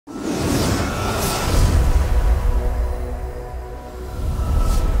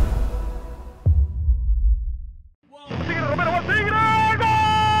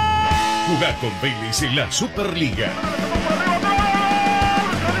con Vélez en la Superliga.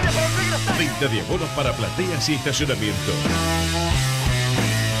 Venta de abonos para plateas y estacionamiento.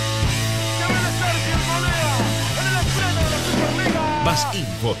 Más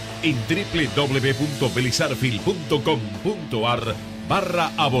info en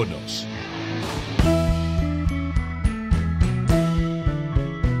www.velezarfield.com.ar/abonos.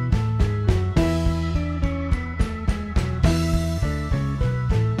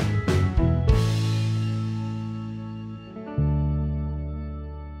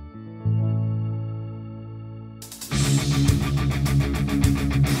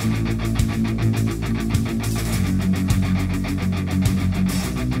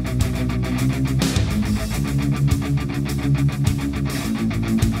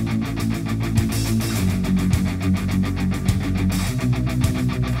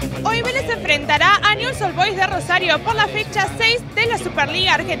 Hoy Vélez se enfrentará a Newells de Rosario por la fecha 6 de la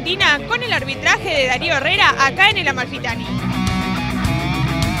Superliga Argentina con el arbitraje de Darío Herrera acá en el Amalfitani.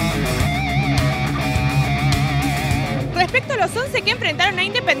 Respecto a los 11 que enfrentaron a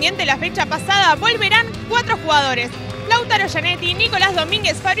Independiente la fecha pasada, volverán 4 jugadores: Lautaro Gianetti, Nicolás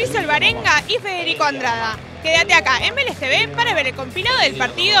Domínguez, Fabricio Alvarenga y Federico Andrada. Quédate acá en Vélez TV para ver el compilado del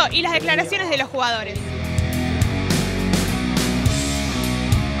partido y las declaraciones de los jugadores.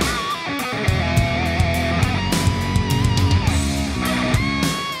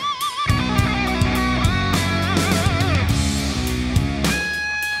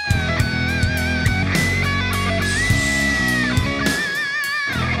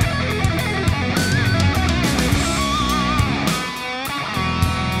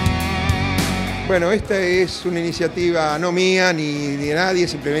 Bueno, esta es una iniciativa no mía ni de nadie,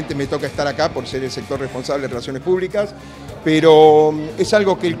 simplemente me toca estar acá por ser el sector responsable de Relaciones Públicas, pero es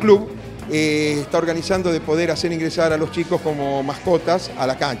algo que el club está organizando de poder hacer ingresar a los chicos como mascotas a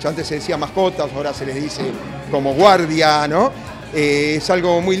la cancha. Antes se decía mascotas, ahora se les dice como guardia, ¿no? Es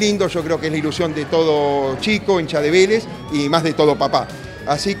algo muy lindo, yo creo que es la ilusión de todo chico, hincha de Vélez y más de todo papá.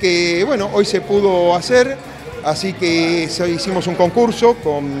 Así que bueno, hoy se pudo hacer. Así que hicimos un concurso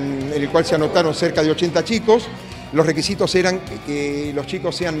en el cual se anotaron cerca de 80 chicos. Los requisitos eran que los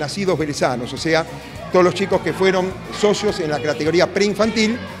chicos sean nacidos velezanos, o sea, todos los chicos que fueron socios en la categoría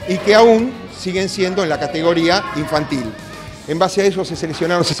preinfantil y que aún siguen siendo en la categoría infantil. En base a eso se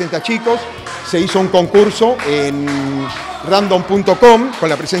seleccionaron 60 chicos, se hizo un concurso en random.com con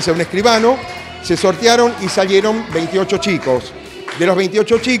la presencia de un escribano, se sortearon y salieron 28 chicos. De los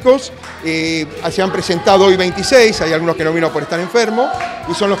 28 chicos, se han presentado hoy 26, hay algunos que no vino por estar enfermos,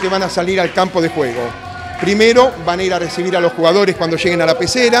 y son los que van a salir al campo de juego. Primero van a ir a recibir a los jugadores cuando lleguen a la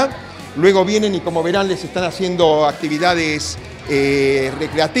pecera, luego vienen y como verán les están haciendo actividades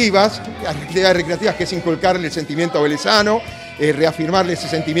recreativas que es inculcarle el sentimiento velezano, reafirmarle ese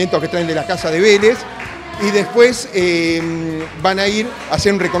sentimiento que traen de la casa de Vélez. Y después van a ir a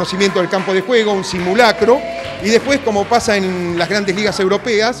hacer un reconocimiento del campo de juego, un simulacro, y después, como pasa en las grandes ligas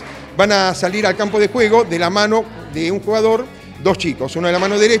europeas, van a salir al campo de juego de la mano de un jugador, 2 chicos, uno de la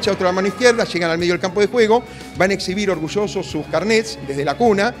mano derecha, otro de la mano izquierda, llegan al medio del campo de juego, van a exhibir orgullosos sus carnets desde la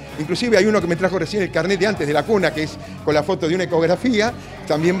cuna, inclusive hay uno que me trajo recién el carnet de antes de la cuna, que es con la foto de una ecografía,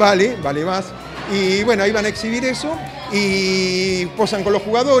 también vale más. Y bueno, ahí van a exhibir eso y posan con los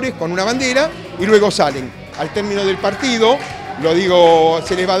jugadores, con una bandera y luego salen. Al término del partido,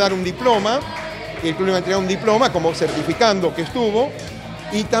 se les va a dar un diploma, el club le va a entregar un diploma como certificando que estuvo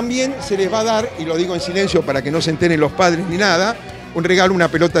y también se les va a dar, y lo digo en silencio para que no se enteren los padres ni nada, un regalo, una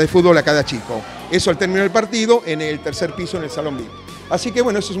pelota de fútbol a cada chico. Eso al término del partido en el tercer piso en el Salón VIP. Así que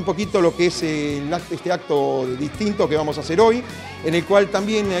bueno, eso es un poquito lo que es este acto distinto que vamos a hacer hoy, en el cual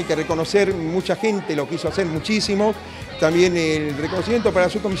también hay que reconocer, mucha gente lo quiso hacer muchísimo, también el reconocimiento para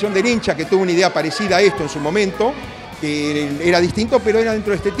su comisión de hincha que tuvo una idea parecida a esto en su momento, que era distinto pero era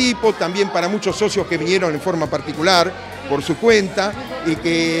dentro de este tipo, también para muchos socios que vinieron en forma particular por su cuenta y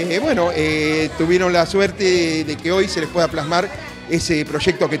que bueno, tuvieron la suerte de que hoy se les pueda plasmar ese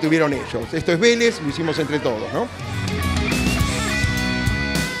proyecto que tuvieron ellos. Esto es Vélez, lo hicimos entre todos, ¿no?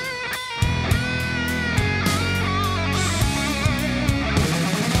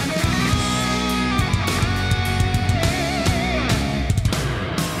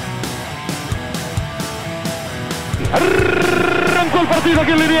 Arrancó el partido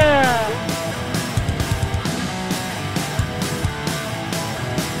aquí en línea.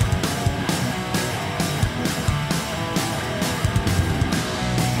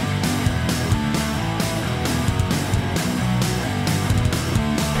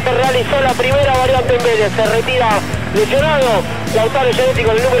 Se realizó la primera variante en Vélez, se retira lesionado Lautaro Gianetti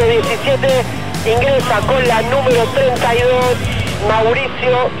con el número 17, ingresa con la número 32.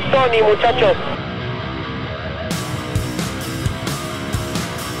 Mauricio Toni, muchachos.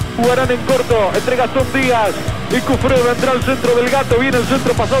 Jugarán en corto entre Gastón Díaz y Cufré. Vendrá al centro del Gato. Viene el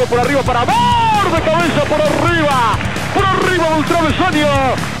centro pasado por arriba para Bor de cabeza por arriba del travesaño.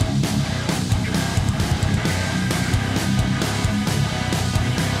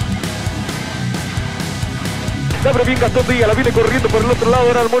 Se abre bien Gastón Díaz, la viene corriendo por el otro lado,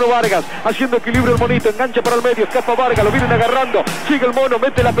 era el Mono Vargas, haciendo equilibrio el monito, engancha para el medio, escapa Vargas, lo vienen agarrando, sigue el Mono,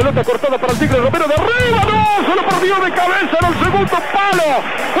 mete la pelota cortada para el Tigre Romero, de arriba, no, se lo perdió de cabeza en el segundo palo,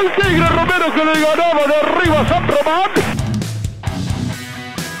 el Tigre Romero que le ganaba de arriba a San Román.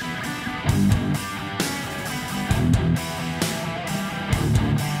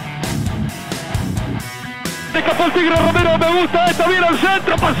 Escapó el Tigre Romero, me gusta esta, viene al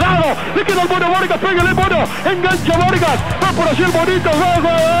centro, pasado, le queda el Mono Vargas, pégale Mono, engancha Vargas, va por allí el bonito, va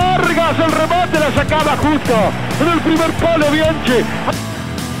Vargas, el remate la sacaba justo en el primer palo Bianchi.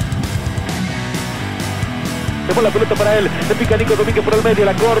 Dejó la pelota para él, le pica Nico Domínguez por el medio,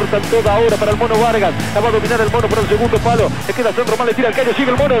 la cortan toda ahora para el Mono Vargas, la va a dominar el Mono por el segundo palo, le queda San Román, le tira el caño,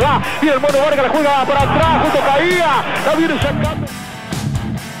 sigue el Mono, va, viene el Mono Vargas, la juega para atrás, justo caía, la viene sacando.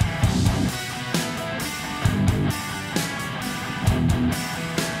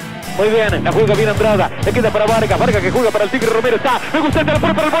 Muy bien, la juega bien Andrada, le queda para Vargas, Vargas que juega para el Tigre Romero, está, me gusta el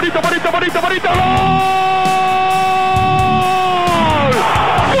teléfono para el bonito, ¡gol!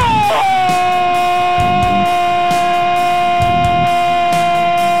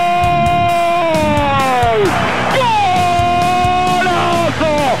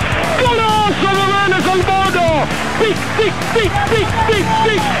 ¡Golazo de Vélez al Mono! ¡Tic!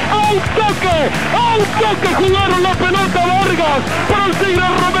 ¡A un toque! Jugaron la pelota Vargas para el Tigre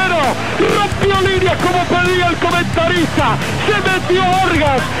Romero, rompió líneas como pedía el comentarista, se metió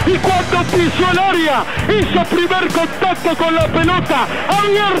Vargas y cuando pisó el área hizo primer contacto con la pelota,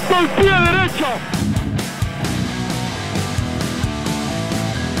 abierto el pie derecho.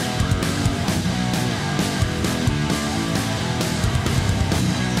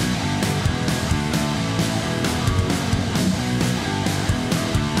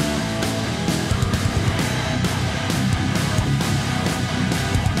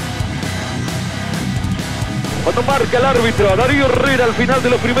 Cuando marca el árbitro, Darío Herrera al final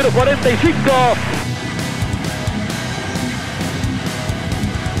de los primeros 45.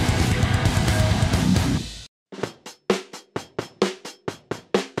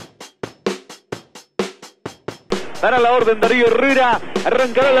 Dará la orden Darío Herrera,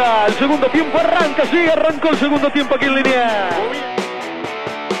 arrancará el segundo tiempo, arrancó el segundo tiempo aquí en línea.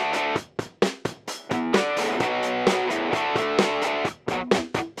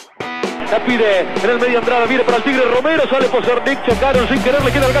 La pide en el medio Andrada, viene para el Tigre Romero, sale Pozarnik, chocaron sin querer,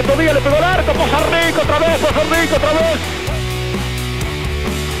 le queda el Gato Díaz, le pegó el arco, Pozarnik otra vez.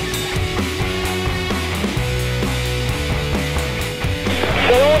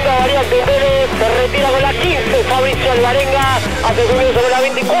 Segunda variante Vélez, se retira con la 15, Fabricio Alvarenga, hace subido sobre la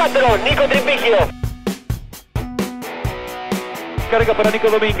 24, Nico Tripigio. Carga para Nico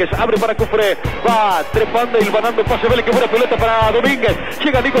Domínguez, abre para Cufré, va trepando y hilvanando el pase Vélez, que buena pelota para Domínguez,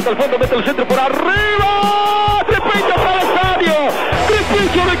 llega Nico hasta el fondo, mete el centro por arriba, Tripigio travesaño,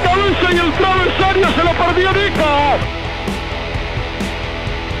 Tripigio de cabeza y el travesaño se lo perdió Nico.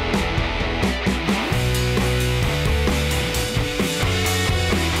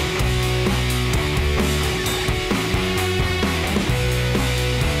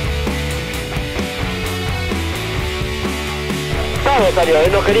 Salió,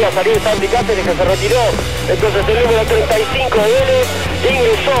 él no quería salir Santi Cáceres, que se retiró, entonces el número 35 de Vélez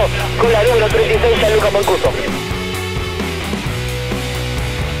ingresó con la número 36 Gianluca Mancuso.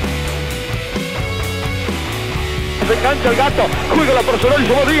 Se engancha el Gato, juega la personal y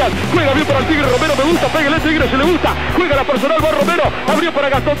se va Díaz, juega bien para el Tigre Romero, me gusta, pégale Tigre si le gusta, juega la personal, va Romero, abrió para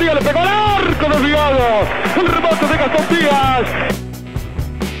Gastón Díaz, le pegó al arco desviado, el remate de Gastón Díaz.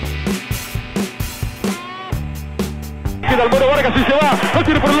 Queda el Mono Vargas y se va, la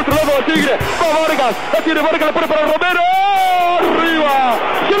tiene por el otro lado al Tigre, va Vargas, la tiene Vargas, la pone para Romero, arriba,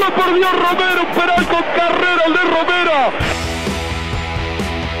 se lo perdió Romero, un penal con carrera el de Romero.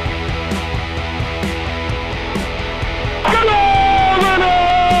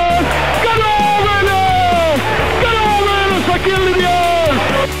 Aquí en Newells.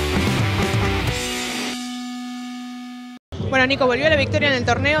 Bueno, Nico, volvió la victoria en el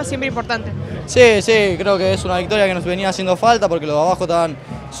torneo, siempre importante. Sí, creo que es una victoria que nos venía haciendo falta porque los de abajo estaban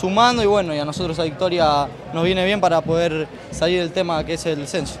sumando y bueno, y a nosotros esa victoria nos viene bien para poder salir del tema que es el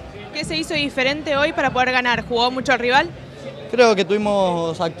descenso. ¿Qué se hizo diferente hoy para poder ganar? ¿Jugó mucho el rival? Creo que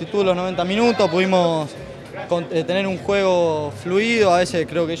tuvimos actitud los 90 minutos, pudimos tener un juego fluido. A veces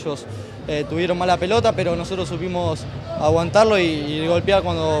creo que ellos tuvieron mala pelota, pero nosotros supimos aguantarlo y golpear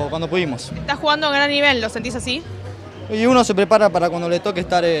cuando pudimos. Estás jugando a gran nivel, ¿lo sentís así? Y uno se prepara para cuando le toque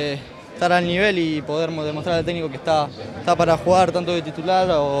estar al nivel y poder demostrar al técnico que está para jugar tanto de titular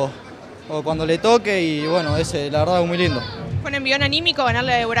o cuando le toque, y bueno, la verdad es muy lindo. ¿Fue un envión anímico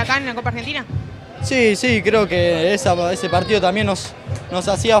ganarle a Huracán en la Copa Argentina? Sí, creo que ese partido también nos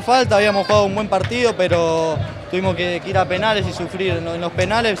hacía falta. Habíamos jugado un buen partido, pero tuvimos que ir a penales y sufrir en los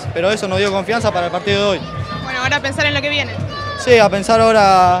penales, pero eso nos dio confianza para el partido de hoy. Bueno, ahora a pensar en lo que viene. Sí, a pensar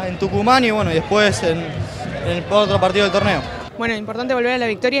ahora en Tucumán y bueno, y después en el otro partido del torneo. Bueno, importante volver a la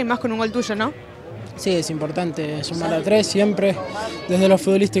victoria y más con un gol tuyo, ¿no? Sí, es importante sumar a 3 siempre. Desde lo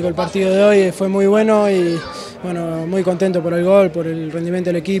futbolístico el partido de hoy fue muy bueno y bueno, muy contento por el gol, por el rendimiento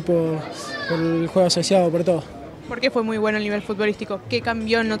del equipo, por el juego asociado, por todo. ¿Por qué fue muy bueno el nivel futbolístico? ¿Qué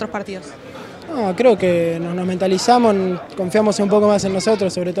cambió en otros partidos? No, creo que nos mentalizamos, confiamos un poco más en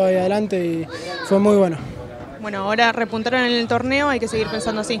nosotros, sobre todo ahí adelante, y fue muy bueno. Bueno, ahora repuntaron en el torneo, hay que seguir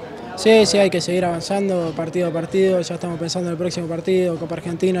pensando así. Sí, hay que seguir avanzando partido a partido, ya estamos pensando en el próximo partido, Copa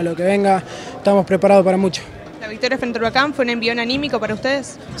Argentina, lo que venga, estamos preparados para mucho. ¿La victoria frente a Huracán fue un envión anímico para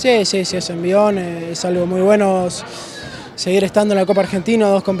ustedes? Sí, es envión, es algo muy bueno, seguir estando en la Copa Argentina,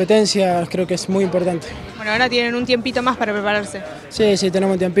 2 competencias, creo que es muy importante. Bueno, ahora tienen un tiempito más para prepararse. Sí,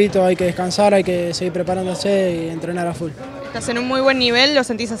 tenemos un tiempito, hay que descansar, hay que seguir preparándose y entrenar a full. ¿Estás en un muy buen nivel? ¿Lo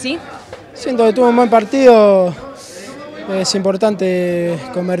sentís así? Siento que tuve un buen partido, es importante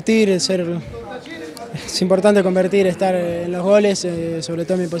convertir, estar en los goles, sobre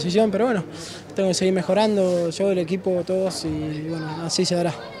todo en mi posición, pero bueno, tengo que seguir mejorando, yo, el equipo, todos, y bueno, así se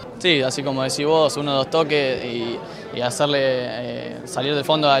dará. Sí, así como decís vos, 1 o 2 toques y hacerle salir del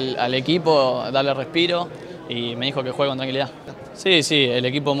fondo al equipo, darle respiro, y me dijo que juegue con tranquilidad. Sí, el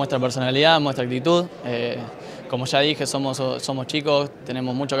equipo muestra personalidad, muestra actitud. Como ya dije, somos chicos,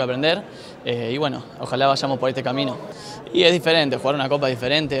 tenemos mucho que aprender y bueno, ojalá vayamos por este camino. Y es diferente, jugar una copa es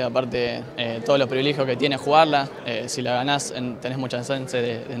diferente, aparte todos los privilegios que tiene jugarla, si la ganás tenés mucha chance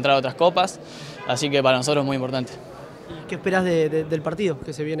de entrar a otras copas, así que para nosotros es muy importante. ¿Qué esperás del partido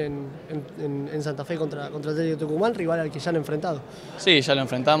que se viene en Santa Fe contra el Atlético de Tucumán, rival al que ya han enfrentado? Sí, ya lo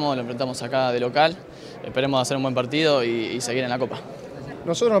enfrentamos acá de local, esperemos hacer un buen partido y seguir en la copa.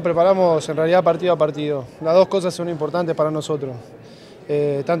 Nosotros nos preparamos en realidad partido a partido. Las 2 cosas son importantes para nosotros,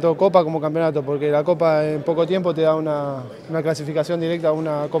 tanto Copa como Campeonato, porque la Copa en poco tiempo te da una clasificación directa a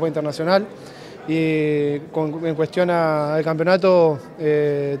una Copa Internacional y en cuestión al Campeonato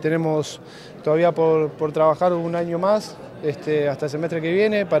tenemos todavía por trabajar un año más, hasta el semestre que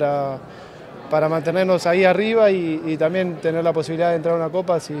viene, para mantenernos ahí arriba y también tener la posibilidad de entrar a una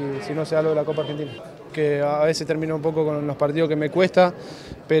Copa si no se da lo de la Copa Argentina. Que a veces termino un poco con los partidos que me cuesta,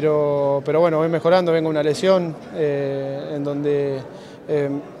 pero bueno, voy mejorando, vengo una lesión en donde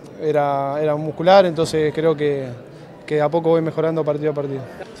era muscular, entonces creo que a poco voy mejorando partido a partido.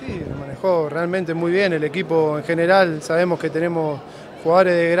 Sí, lo manejó realmente muy bien el equipo en general, sabemos que tenemos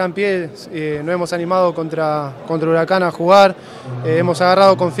jugadores de gran pie, nos hemos animado contra Huracán a jugar, hemos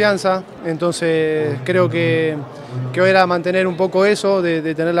agarrado confianza, entonces creo que hoy era mantener un poco eso,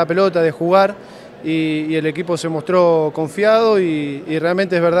 de tener la pelota, de jugar, y el equipo se mostró confiado y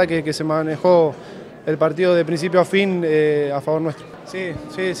realmente es verdad que se manejó el partido de principio a fin a favor nuestro. Sí,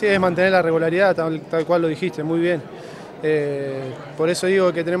 es mantener la regularidad, tal cual lo dijiste, muy bien. Por eso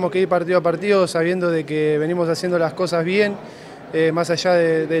digo que tenemos que ir partido a partido sabiendo de que venimos haciendo las cosas bien, más allá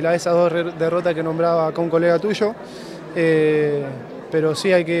de esas 2 derrotas que nombraba acá un colega tuyo, pero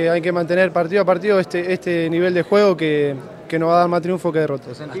sí hay que mantener partido a partido este nivel de juego que nos va a dar más triunfo que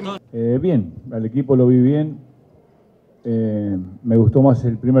derrotas. Bien, al equipo lo vi bien, me gustó más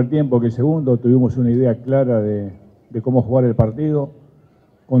el primer tiempo que el segundo, tuvimos una idea clara de cómo jugar el partido,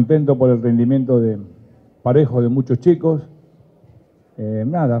 contento por el rendimiento parejo de muchos chicos.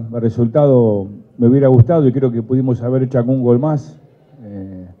 Nada, el resultado me hubiera gustado y creo que pudimos haber hecho algún gol más,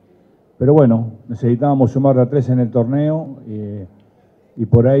 pero bueno, necesitábamos sumar a 3 en el torneo y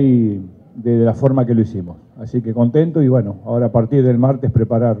por ahí de la forma que lo hicimos. Así que contento y bueno, ahora a partir del martes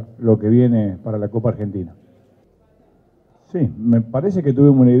preparar lo que viene para la Copa Argentina. Sí, me parece que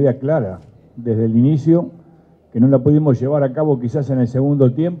tuvimos una idea clara desde el inicio, que no la pudimos llevar a cabo quizás en el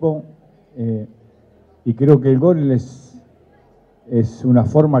segundo tiempo y creo que el gol es una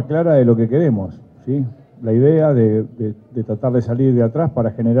forma clara de lo que queremos, ¿sí? La idea de tratar de salir de atrás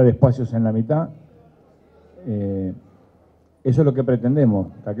para generar espacios en la mitad, eso es lo que pretendemos,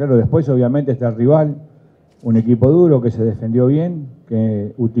 está claro. Después obviamente está el rival, un equipo duro que se defendió bien,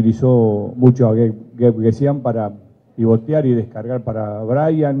 que utilizó mucho a Gesian para pivotear y descargar para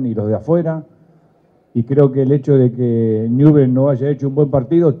Brian y los de afuera. y creo que el hecho de que Newells no haya hecho un buen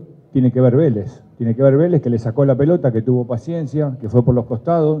partido tiene que ver Vélez. Tiene que ver Vélez, que le sacó la pelota, que tuvo paciencia, que fue por los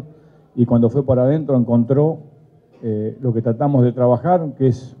costados y cuando fue por adentro encontró lo que tratamos de trabajar, que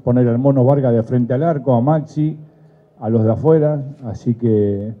es poner al Mono Vargas de frente al arco, a Maxi, a los de afuera. Así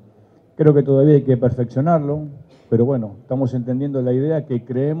que creo que todavía hay que perfeccionarlo, pero bueno, estamos entendiendo la idea que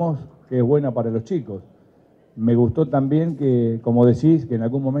creemos que es buena para los chicos. Me gustó también que, como decís, que en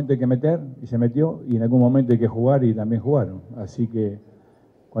algún momento hay que meter, y se metió, y en algún momento hay que jugar, y también jugaron. Así que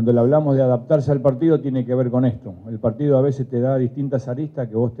cuando le hablamos de adaptarse al partido, tiene que ver con esto. El partido a veces te da distintas aristas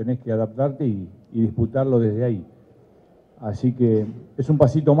que vos tenés que adaptarte y disputarlo desde ahí. Así que es un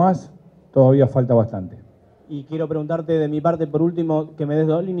pasito más, todavía falta bastante. Y quiero preguntarte de mi parte, por último, que me des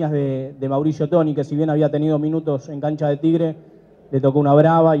 2 líneas de Mauricio Toni, que si bien había tenido minutos en cancha de Tigre, le tocó una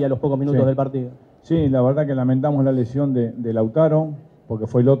brava y a los pocos minutos del partido. Sí, la verdad que lamentamos la lesión de Lautaro, porque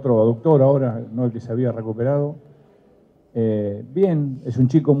fue el otro aductor ahora, no el que se había recuperado. Bien, es un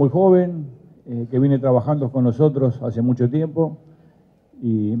chico muy joven, que viene trabajando con nosotros hace mucho tiempo,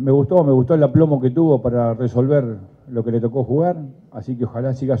 y me gustó el aplomo que tuvo para resolver lo que le tocó jugar, así que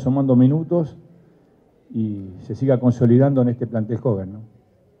ojalá siga sumando minutos y se siga consolidando en este plantel joven,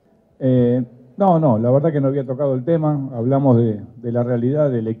 ¿no? No, la verdad que no había tocado el tema, hablamos de la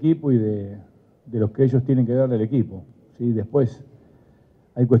realidad del equipo y de los que ellos tienen que darle al equipo, ¿sí? Después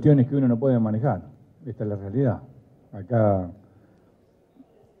hay cuestiones que uno no puede manejar, esta es la realidad. Acá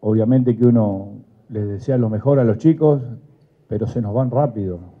obviamente que uno les desea lo mejor a los chicos, pero se nos van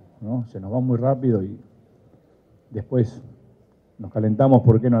rápido, ¿no? Se nos van muy rápido y después nos calentamos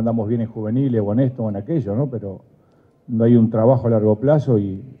porque no andamos bien en juveniles o en esto o en aquello, ¿no? Pero no hay un trabajo a largo plazo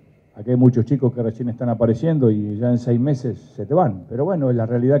y aquí hay muchos chicos que recién están apareciendo y ya en 6 meses se te van. Pero bueno, es la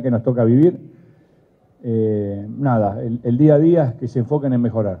realidad que nos toca vivir. Nada, el día a día es que se enfoquen en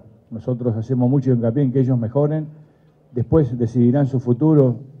mejorar. Nosotros hacemos mucho hincapié en que ellos mejoren, después decidirán su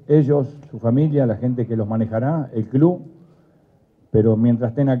futuro, ellos, su familia, la gente que los manejará, el club, pero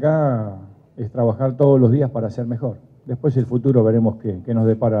mientras estén acá es trabajar todos los días para ser mejor. Después el futuro veremos qué nos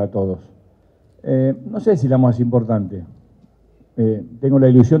depara a todos. No sé si la más importante. Tengo la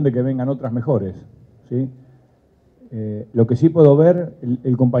ilusión de que vengan otras mejores, ¿sí? Lo que sí puedo ver,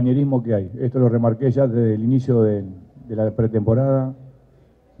 el compañerismo que hay. Esto lo remarqué ya desde el inicio de la pretemporada.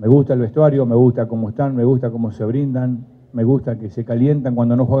 Me gusta el vestuario, me gusta cómo están, me gusta cómo se brindan, me gusta que se calientan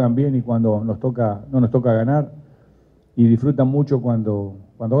cuando no juegan bien y cuando no nos toca ganar, y disfrutan mucho cuando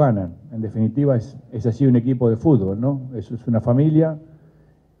ganan. En definitiva, es así un equipo de fútbol, ¿no? Es una familia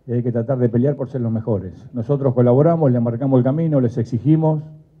y hay que tratar de pelear por ser los mejores. Nosotros colaboramos, les marcamos el camino, les exigimos.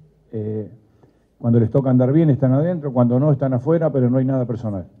 Cuando les toca andar bien están adentro, cuando no están afuera, pero no hay nada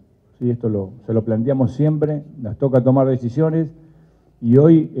personal. ¿Sí? Esto se lo planteamos siempre, nos toca tomar decisiones y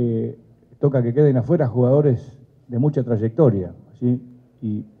hoy toca que queden afuera jugadores de mucha trayectoria, ¿sí?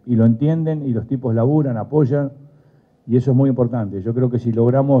 Y lo entienden y los tipos laburan, apoyan y eso es muy importante. Yo creo que si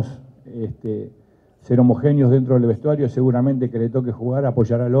logramos ser homogéneos dentro del vestuario, seguramente que le toque jugar,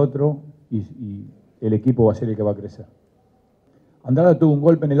 apoyar al otro y el equipo va a ser el que va a crecer. Andrada tuvo un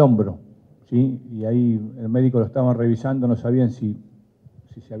golpe en el hombro, ¿sí? Y ahí el médico lo estaban revisando, no sabían si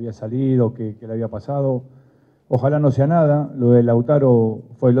se había salido, qué le había pasado. Ojalá no sea nada. Lo de Lautaro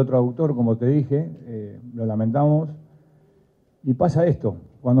fue el otro autor, como te dije, lo lamentamos. Y pasa esto,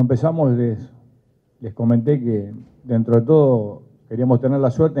 cuando empezamos les comenté que dentro de todo queríamos tener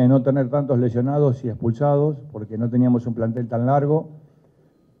la suerte de no tener tantos lesionados y expulsados, porque no teníamos un plantel tan largo.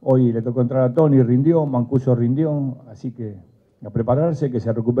 Hoy le tocó entrar a Toni, rindió, Mancuso rindió, así que a prepararse, que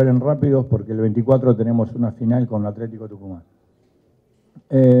se recuperen rápidos, porque el 24 tenemos una final con el Atlético Tucumán.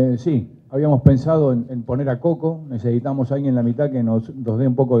 Sí, habíamos pensado en poner a Coco, necesitamos a alguien en la mitad que nos dé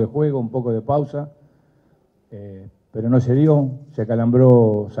un poco de juego, un poco de pausa, pero no se dio, se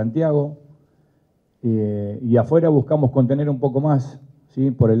acalambró Santiago, y afuera buscamos contener un poco más,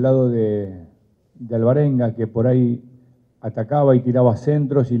 ¿sí? Por el lado de Alvarenga, que por ahí atacaba y tiraba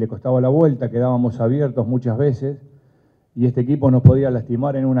centros y le costaba la vuelta, quedábamos abiertos muchas veces, y este equipo nos podía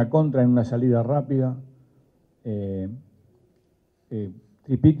lastimar en una contra, en una salida rápida.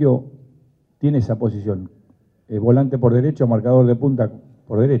 Tripiquio tiene esa posición, volante por derecha, marcador de punta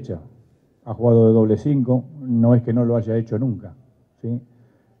por derecha, ha jugado de doble 5, no es que no lo haya hecho nunca, ¿sí?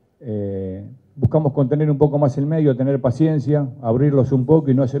 Buscamos contener un poco más el medio, tener paciencia, abrirlos un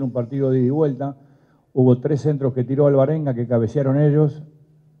poco y no hacer un partido de ida y vuelta. Hubo 3 centros que tiró Alvarenga, que cabecearon ellos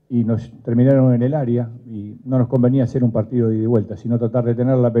y nos terminaron en el área y no nos convenía hacer un partido de ida y vuelta, sino tratar de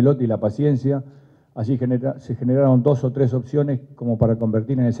tener la pelota y la paciencia. Así se generaron 2 o 3 opciones como para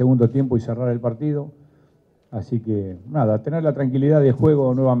convertir en el segundo tiempo y cerrar el partido. Así que nada, tener la tranquilidad de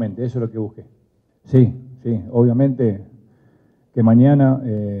juego nuevamente, eso es lo que busqué. Sí, obviamente que mañana,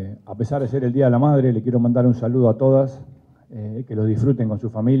 a pesar de ser el Día de la Madre, le quiero mandar un saludo a todas, que lo disfruten con su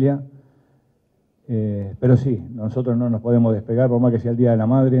familia. Pero sí, nosotros no nos podemos despegar, por más que sea el Día de la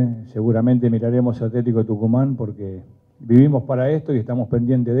Madre. Seguramente miraremos a Atlético de Tucumán porque vivimos para esto y estamos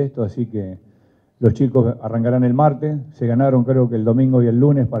pendientes de esto, así que los chicos arrancarán el martes. Se ganaron creo que el domingo y el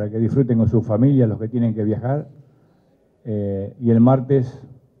lunes para que disfruten con su familia los que tienen que viajar. Y el martes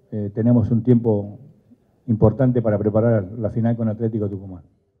tenemos un tiempo importante para preparar la final con Atlético de Tucumán.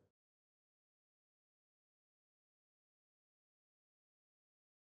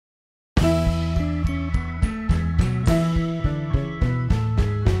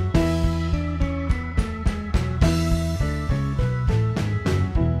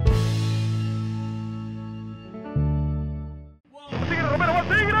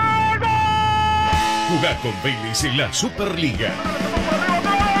 Jugá con Vélez en la Superliga.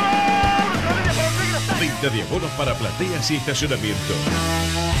 Venta de abonos para plateas y estacionamiento.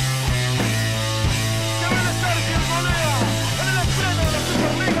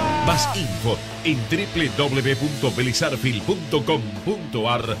 Más info en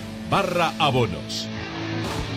www.velezarfil.com.ar/abonos.